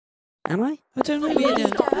Am I? I don't know.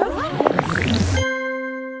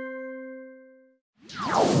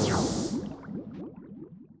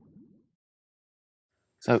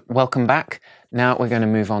 So welcome back. Now we're going to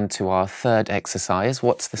move on to our third exercise.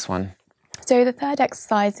 What's this one? So the third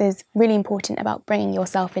exercise is really important about bringing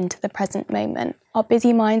yourself into the present moment. Our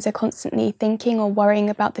busy minds are constantly thinking or worrying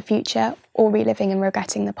about the future or reliving and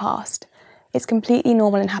regretting the past. It's completely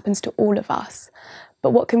normal and happens to all of us.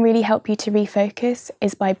 But what can really help you to refocus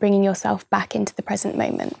is by bringing yourself back into the present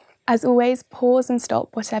moment. As always, pause and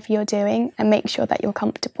stop whatever you're doing and make sure that you're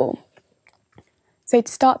comfortable. So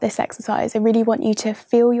to start this exercise, I really want you to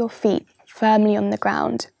feel your feet firmly on the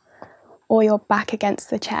ground or your back against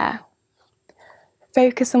the chair.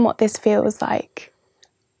 Focus on what this feels like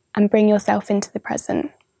and bring yourself into the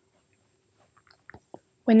present.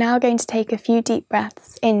 We're now going to take a few deep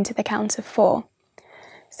breaths into the count of 4.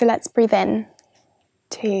 So let's breathe in,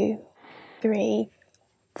 2, 3,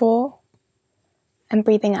 4, and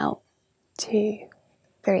breathing out, 2,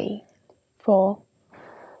 3, 4,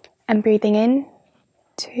 and breathing in,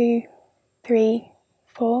 2, 3,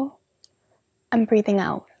 4, and breathing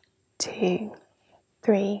out, 2,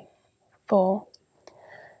 3, 4.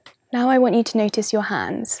 Now I want you to notice your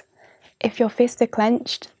hands. If your fists are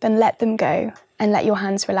clenched, then let them go and let your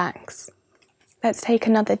hands relax. Let's take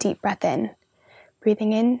another deep breath in.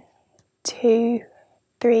 Breathing in, 2,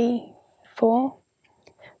 3, 4.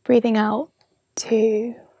 Breathing out,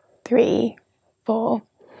 2, 3, 4.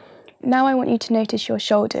 Now I want you to notice your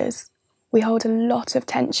shoulders. We hold a lot of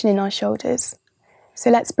tension in our shoulders. So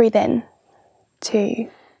let's breathe in, 2,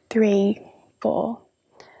 3, 4.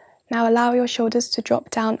 Now allow your shoulders to drop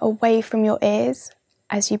down away from your ears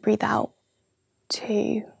as you breathe out,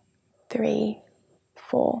 2, 3,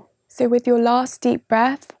 4. So with your last deep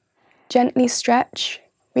breath, gently stretch,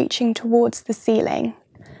 reaching towards the ceiling,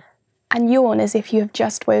 and yawn as if you have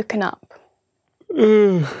just woken up.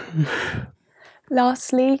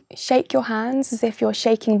 Lastly, shake your hands as if you're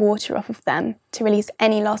shaking water off of them to release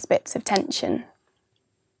any last bits of tension.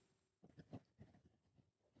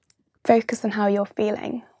 Focus on how you're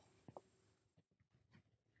feeling.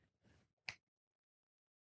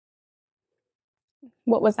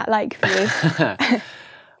 What was that like for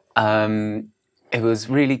you? It was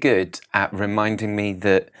really good at reminding me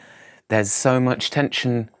that there's so much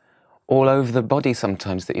tension all over the body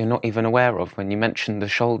sometimes that you're not even aware of. When you mentioned the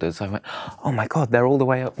shoulders, I went, oh my God, they're all the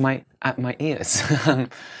way up at my ears.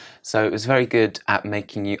 So it was very good at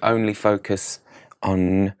making you only focus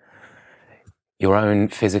on your own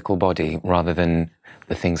physical body rather than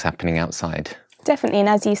the things happening outside. Definitely, and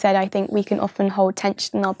as you said, I think we can often hold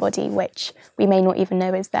tension in our body which we may not even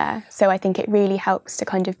know is there. So I think it really helps to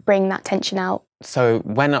kind of bring that tension out. So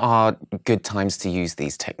when are good times to use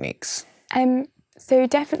these techniques? So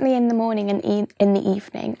definitely in the morning and in the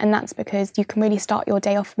evening, and that's because you can really start your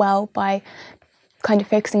day off well by kind of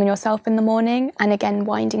focusing on yourself in the morning and again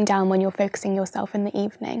winding down when you're focusing yourself in the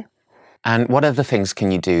evening. And what other things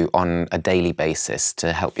can you do on a daily basis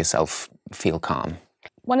to help yourself feel calm?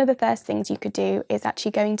 One of the first things you could do is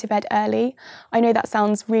actually going to bed early. I know that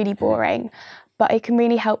sounds really boring, but it can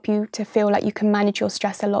really help you to feel like you can manage your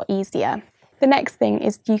stress a lot easier. The next thing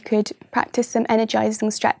is you could practice some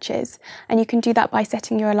energising stretches, and you can do that by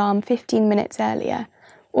setting your alarm 15 minutes earlier.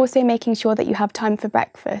 Also making sure that you have time for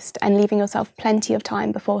breakfast and leaving yourself plenty of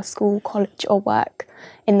time before school, college or work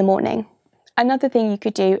in the morning. Another thing you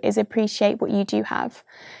could do is appreciate what you do have.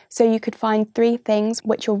 So you could find 3 things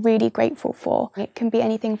which you're really grateful for. It can be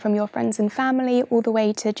anything from your friends and family all the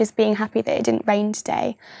way to just being happy that it didn't rain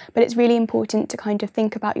today. But it's really important to kind of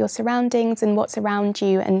think about your surroundings and what's around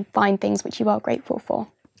you and find things which you are grateful for.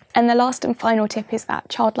 And the last and final tip is that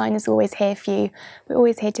Childline is always here for you. We're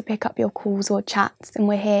always here to pick up your calls or chats, and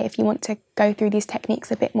we're here if you want to go through these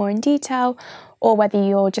techniques a bit more in detail, or whether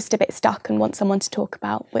you're just a bit stuck and want someone to talk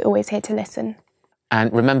about, we're always here to listen.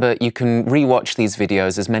 And remember, you can re-watch these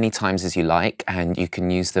videos as many times as you like, and you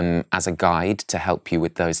can use them as a guide to help you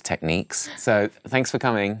with those techniques. So thanks for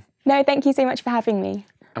coming. No, thank you so much for having me.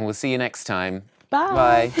 And we'll see you next time.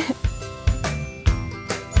 Bye. Bye.